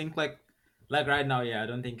just think like right now, yeah. I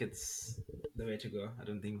don't think it's the way to go. I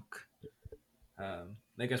don't think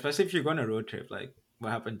like especially if you're going on a road trip, like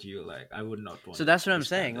what happened to you? Like I would not want. So that's what to I'm be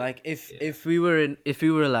saying. stranded. Like if Yeah. if we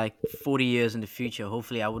were like 40 years in the future,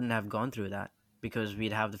 hopefully I wouldn't have gone through that because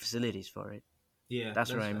we'd have the facilities for it. Yeah,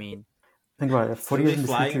 That's what I fair. mean. Think about it. 40 You'll years be in the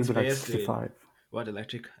flying future, in you'll be like space, dude. 65. What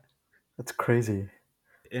electric? That's crazy.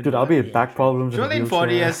 In Dude, I'll what? be Yeah, back true. problems in a Surely in 40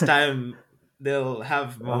 wheelchair. years' time, they'll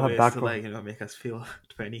have I'll more have ways back to problems. like make us feel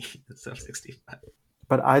 20 instead of 65.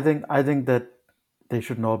 But I think that they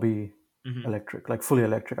should not be Mhm. electric, like fully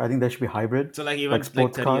electric. I think they should be hybrid, So like even like like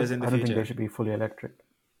sports 30 years cars. in the I don't think they future. should be fully electric.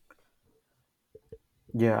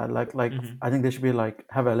 Yeah, like Mhm. I think they should be like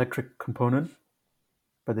have an electric component,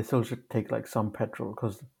 but they still should take like some petrol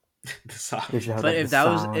because The sound. they should have But like the if that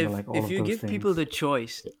was sound and like all if of you those give people things. the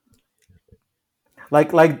choice,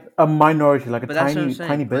 Like a minority, like a but that's what I'm tiny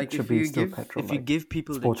saying. bit Like should be still petrol, if you like give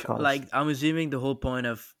people the sports cars. like, I'm assuming the whole point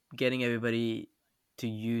of getting everybody to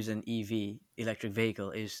use an EV, electric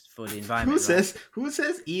vehicle, is for the environment. Who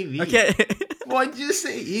says EV? Right? Okay. Why'd you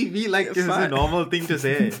say EV like this is a Fine. normal thing to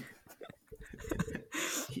say?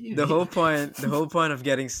 the whole point of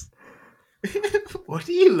getting What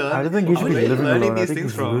do you learn? I don't think he should Where be are you living learning alone. I these think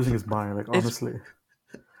things he's from? losing his mind. Like It's- honestly,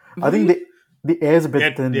 I think the air's a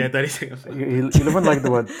bit thin. Yeah, 30 seconds. You live on like the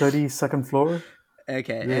 32nd floor.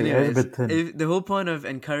 Okay. Yeah, it's a Anyways, bit thin. the whole point of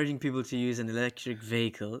encouraging people to use an electric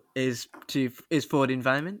vehicle is for the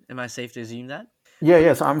environment. Am I safe to assume that?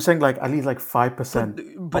 Yeah. So I'm saying like at least like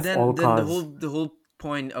 5% But of all then cars. the whole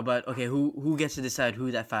point about okay, who gets to decide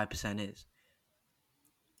who that 5% is?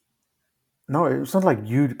 No, it's not like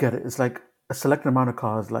you get it. It's like a select amount of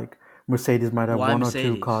cars. Like Mercedes might have Why one or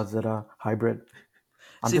two Mercedes? cars that are hybrid.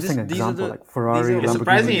 I'm See, just saying an these are example, the like Ferrari, It's these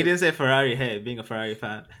surprising he Lamborghini. didn't say Ferrari. Hey, being a Ferrari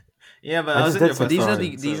fan. Yeah, but I I was just in did your say first Ferrari,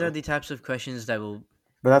 question, these are so the types of questions that will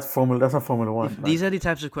but that's not Formula One, right? these are the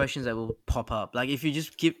types of questions that will pop up. Like if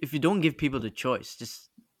you don't give people the choice, just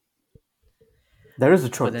There is a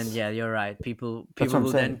but then choice. yeah, you're right. People That's what I'm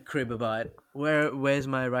will then saying. crib about where's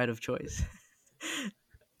my right of choice.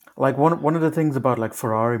 Like one of the things about like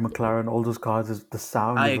Ferrari, McLaren, all those cars is the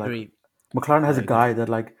sound I is like agree. McLaren I has a agree. guy that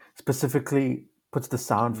like specifically puts the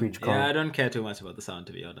sound for each yeah, car, I don't care too much about the sound,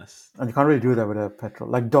 to be honest. and you can't really do that with a petrol.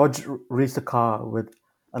 Like Dodge released a car with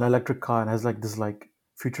an electric car and has like this like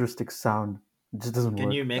futuristic sound. It just doesn't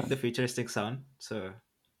Can you work. make Then the futuristic sound so I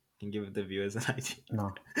can give the viewers an idea?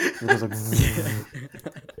 no, it goes like.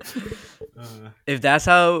 If that's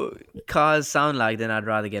how cars sound like, then I'd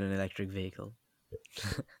rather get an electric vehicle.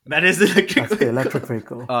 That is the electric That's the electric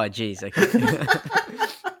vehicle. vehicle. Oh, jeez. Okay.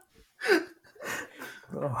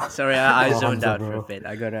 Sorry, I zoned Hamza, out for a bro. bit.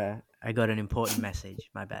 I got an important message.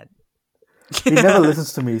 My bad. He never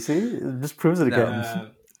listens to me. See, it just proves it No.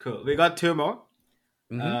 again. Cool. We got two more.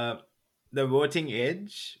 Mhm. The voting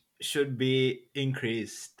age should be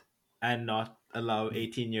increased and not allow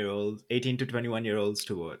 18 to 21-year-olds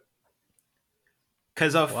to vote.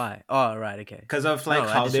 Because of Why? Oh, right. Okay. because of No, like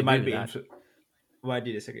I how they disagree might with be. that. Why do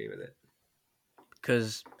you disagree with it?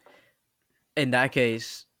 Because in that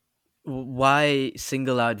case, why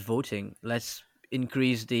single out voting? Let's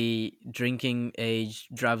increase the drinking age,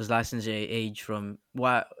 driver's license age from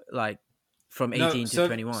from No, 18 to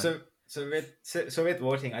 21. so with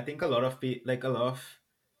voting, I think a lot of people, like a lot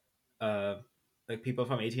of like people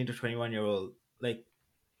from 18 to 21-year-old, like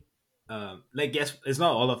yes, it's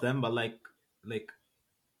not all of them, but like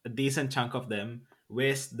a decent chunk of them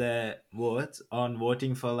waste their votes on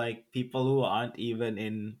voting for like people who aren't even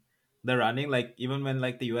in the running. Like even when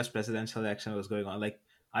like the US presidential election was going on, like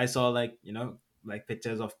I saw like like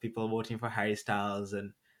pictures of people voting for Harry Styles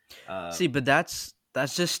and See, but that's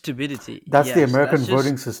just stupidity. That's the Yes, American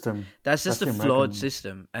voting system. that's just That's a the flawed American.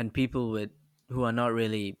 system, and people who are not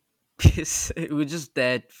really we're just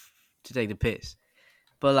there to take the piss.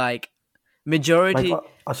 But like Like majority,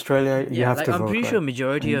 Australia, you yeah, have like to I'm vote, pretty sure right?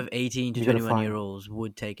 majority And of 18 to you get a 21 year fine. olds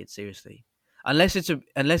would take it seriously, unless it's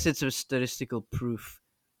a statistical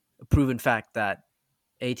proven fact that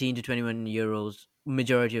 18 to 21 year olds,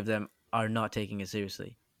 majority of them are not taking it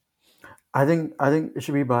seriously. I think it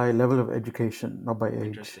should be by level of education, not by age.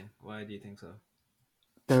 interesting. Why do you think so?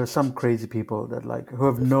 There are some crazy people that like who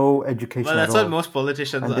have no Well, education at that's what all, most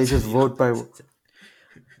politicians and are, they to just be vote by. honest.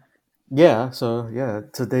 So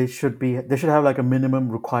they should have like a minimum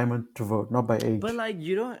requirement to vote, not by But age, like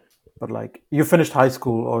you don't. but like you finished high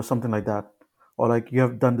school or something like that, or like you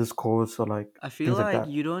have done this course or like I feel things like like that.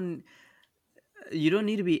 you don't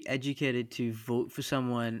need to be educated to vote for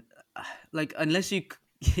someone, like unless you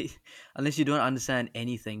unless you don't understand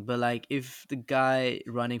anything. But like if the guy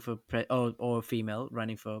running for or female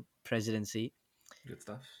running for presidency, Good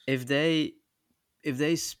stuff. if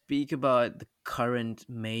they speak about the current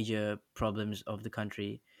major problems of the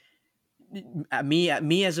country, me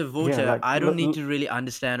as a Yeah, voter, like I don't need to really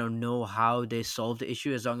understand or know how they solve the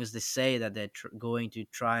issue, as long as they say that they're going to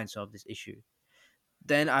try and solve this issue.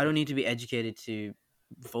 Then I don't need to be educated to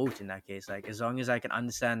vote in that case. Like as long as I can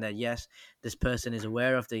understand that yes, this person is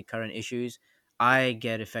aware of the current issues, I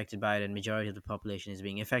get affected by it, and majority of the population is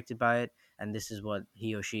being affected by it, and this is what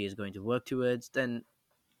he or she is going to work towards, then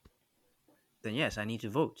yes, I need to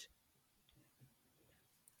vote.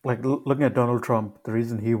 like looking at Donald Trump, the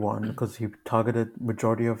reason he won because he targeted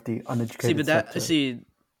majority of the See, uneducated but that sector, see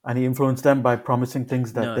and he influenced them by promising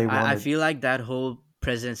things that no, they I wanted. feel like that whole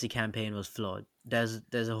presidency campaign was flawed. There's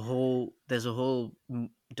a whole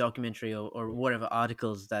documentary or whatever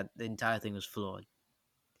articles that the entire thing was flawed.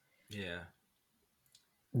 Yeah.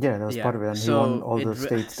 Yeah, that was Yeah, part of it, and he won so all the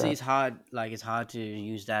states see, that. it's hard to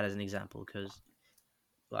use that as an example, because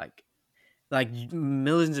like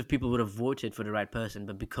millions of people would have voted for the right person,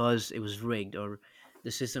 but because it was rigged or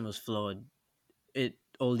the system was flawed, it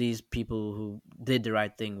all these people who did the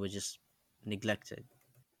right thing were just neglected.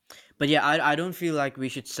 But yeah, I don't feel like we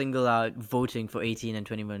should single out voting for 18 and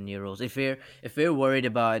 21-year-olds. If we're worried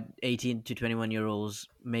about 18 to 21-year-olds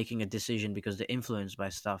making a decision because they're influenced by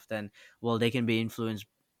stuff, then well, they can be influenced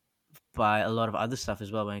by a lot of other stuff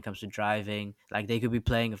as well when it comes to driving. Like they could be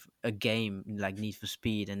playing a game like Need for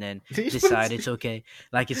Speed and then decide it's okay,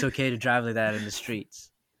 like it's okay to drive like that in the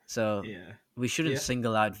streets. So Yeah. we shouldn't Yeah.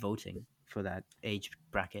 single out voting for that age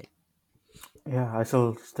bracket. Yeah, I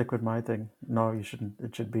still stick with my thing. No, you shouldn't.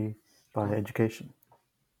 It should be by education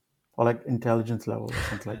or like intelligence level or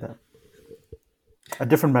something like that. A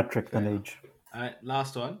different metric Fair than enough. age. All right,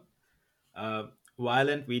 last one. Uh,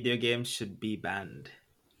 Violent video games should be banned.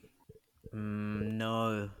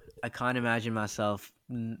 No, I can't imagine myself.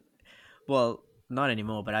 Well, not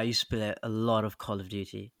anymore, but I used to play a lot of Call of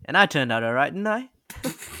Duty, and I turned out alright, didn't I?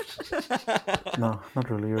 No, not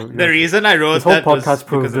really. The reason I This wrote whole that was podcast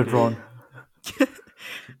because proves of it you. wrong.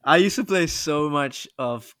 I used to play so much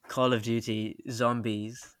of Call of Duty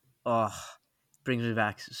Zombies. Oh, brings me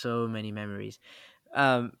back so many memories.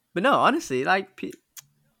 But no, honestly, like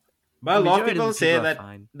But a lot of majority of the people people say are that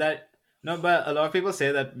fine. that no, but a lot of people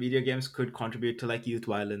say that video games could contribute to like youth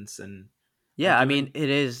violence and Yeah, like I even mean, it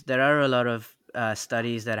is. There are a lot of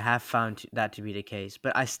studies that have found that to be the case,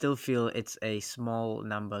 but I still feel it's a small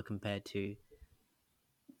number compared to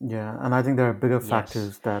Yeah, and I think there are bigger yes,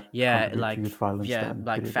 factors that yeah, contribute to youth violence than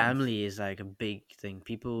like video games. family is like a big thing.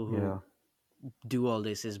 People who Yeah, do all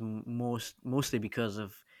this is mostly because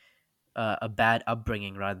of a bad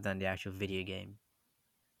upbringing rather than the actual video game.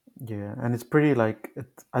 yeah, and it's pretty like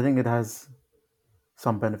it. I think it has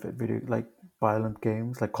some benefit. Video like violent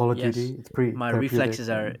games like Call of Yes, Duty. It's pretty my therapeutic, reflexes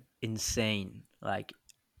are and insane. Like,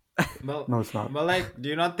 well, no, it's not. well, like, do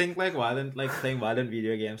you not think like violent, like playing violent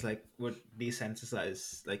video games, like would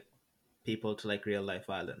desensitize like people to like real life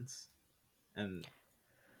violence? And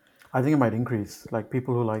I think it might increase like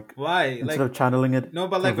people who like why? instead of Like, channeling it no,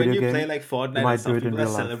 but through a like when video you play game, like you Fortnite and might do stuff, it in people are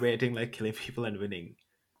real life. celebrating like killing people and winning.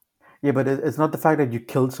 Yeah, but it's not the fact that you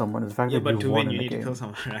killed someone; it's the fact Yeah, that you but to won win, in you the need to kill game.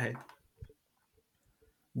 someone, right?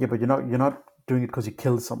 Yeah, but you're not doing it because you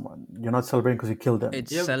killed someone. You're not celebrating because you killed them.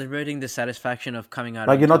 it's Yeah, celebrating the satisfaction of coming out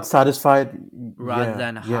Like on you're not top satisfied. rather Yeah,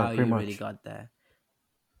 than yeah, how pretty you really much. got there.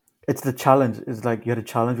 It's the challenge. It's like you had a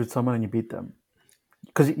challenge with someone and you beat them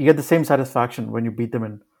because you get the same satisfaction when you beat them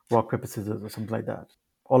in rock paper scissors or something like that,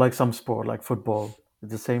 or like some sport like football.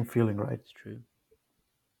 It's the same feeling, right? It's true.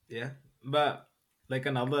 yeah. But like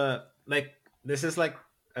another like this is like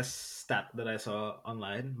a stat that I saw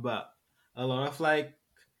online, but a lot of like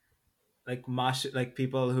mass like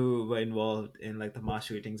people who were involved in like the mass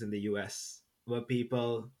shootings in the US were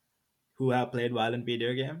people who have played violent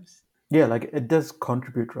video games. Yeah, like it does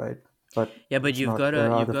contribute, right? But Yeah, but it's not.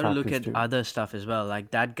 There are you've other got to look factors at too. other stuff as well.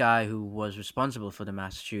 Like that guy who was responsible for the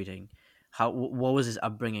mass shooting. What was his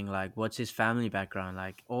upbringing like? What's his family background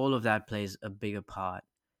like? All of that plays a bigger part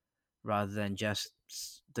rather than just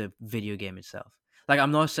the video game itself. Like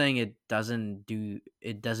I'm not saying it doesn't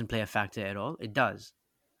play a factor at all. It does,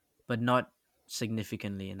 but not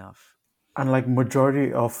significantly enough. And like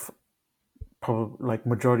majority of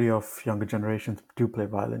younger generations do play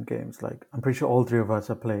violent games. Like I'm pretty sure all three of us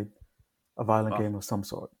have played a violent Well, game of some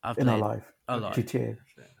sort I've in our played life. a Okay, lot. GTA,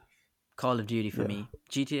 fair enough. Call of Duty for yeah. me.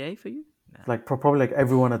 GTA for you? Nah. Like probably like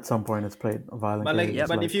everyone at some point has played a violent But game. like, It's Yep.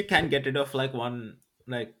 but like if you can get rid of like one,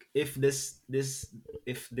 like if this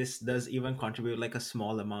does even contribute like a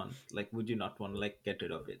small amount, like would you not want to like get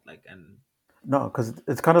rid of it? Like, and no, because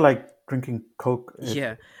it's kind of like drinking Coke. It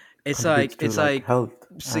Yeah. It's contributes like to like health,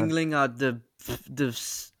 and singling out the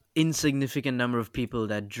insignificant number of people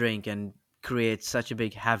that drink and create such a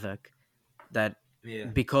big havoc that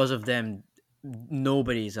yeah, because of them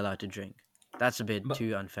nobody is allowed to drink. That's a bit but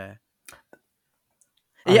too unfair.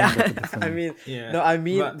 I Yeah, think that's a I different. mean, yeah, no, I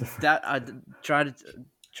mean but that. I try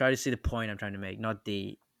to see the point I'm trying to make, not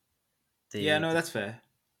yeah, no, the. that's fair.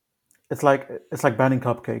 It's like banning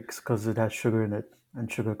cupcakes because it has sugar in it,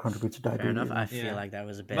 and sugar contributes to Fair enough. diabetes. I And feel Yeah, like that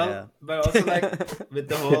was a well, better. but also like with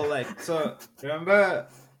the whole like so remember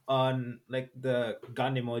on like the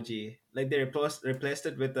gun emoji, like they replaced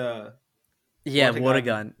it with a Yeah, water water gun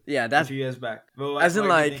gun. Yeah, a that's few years back. But as in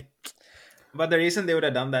why do you think? like But the reason they would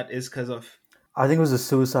have done that is because of I think it was a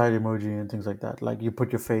suicide emoji and things like that. Like you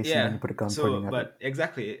put your face and then yeah. you put a gun So, pointing at it. but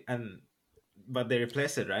exactly, and but they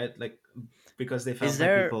replaced it, right? Like because they is felt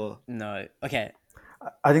like there people. no okay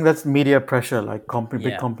I think that's media pressure. Like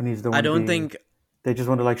big yeah companies don't I want to don't be. think They just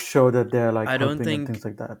want to like show that they're like I don't helping and think things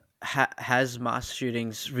like that. has mass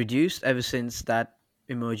shootings reduced ever since that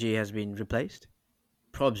emoji has been replaced?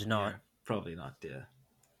 Probably not. Yeah, probably not. Yeah,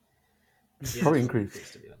 It's yeah, probably it's probably increased.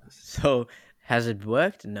 increased to be honest. So has it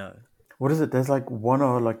worked? No. What is it? There's like one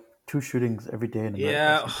or like two shootings every day in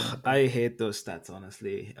America or Yeah, something like that. I hate those stats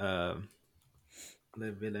honestly.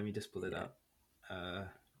 Let me just pull it up.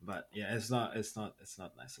 But yeah, it's not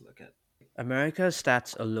nice to look at. America's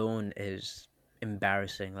stats alone is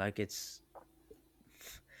embarrassing. Like it's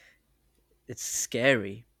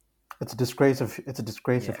scary. It's a disgrace of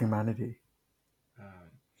Yeah. humanity.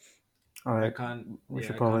 Um, All I right, can't. we Yeah,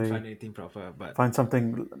 should I can't probably find anything proper. But find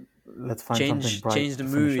something let's find something bright change the to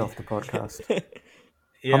finish mood. off the podcast.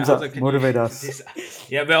 Yeah, Thumbs I was up, like, can motivate you- us.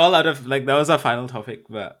 Yeah, we're all out of like that was our final topic,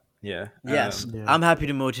 but yeah. Yes, Yeah. I'm happy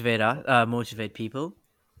to motivate people.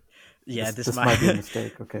 Yeah, This might be a might.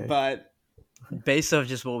 mistake. Okay. But based off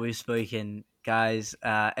just what we've spoken, guys,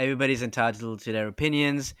 everybody's entitled to their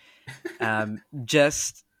opinions.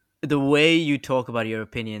 Just the way you talk about your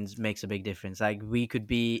opinions makes a big difference. Like we could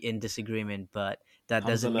be in disagreement, but that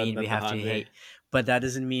Hamza doesn't learned mean that we the have to hard way. hate. But that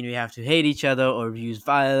doesn't mean we have to hate each other or use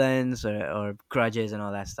violence or grudges and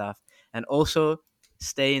all that stuff. And also,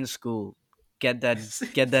 stay in school, get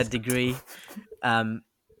that degree.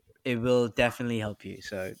 It will definitely help you.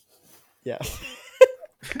 So, yeah,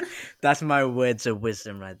 that's my words of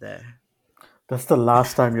wisdom right there. That's the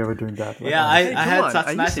last time you're ever doing that. Like, Yeah, honestly. I come had on, such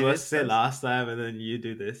are you nice serious? words to say last time, and then you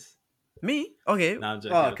do this. Me? Okay. No, I'm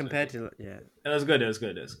joking, I'm Compared to It was good. It was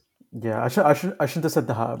good. It was, Yeah, I shouldn't have set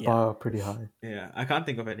the Yeah. bar pretty high. yeah, I can't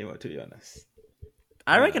think of any more, to be honest.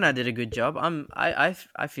 I reckon I did a good job.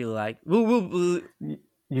 I feel like we'll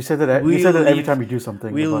You said that. We'll You said that every leave- time you do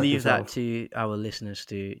something. we'll about leave yourself. that to our listeners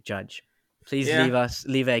to judge. Please Yeah.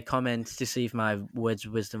 leave a comment to see if my words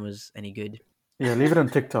of wisdom was any good. Yeah, leave it on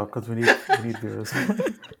TikTok because we need viewers.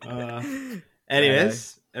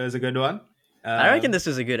 Anyways, it was a good one. I reckon this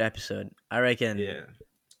was a good episode. I reckon Yeah.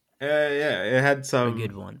 Yeah, it had a some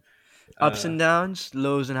good one. Ups and downs,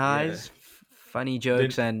 lows and highs, funny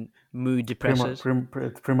jokes and mood depressors.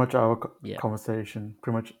 It's pretty much our Yeah. conversation.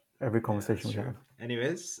 Pretty much every conversation we have.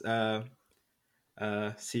 Anyways,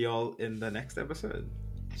 see y'all in the next episode.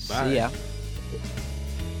 See ya. Bye.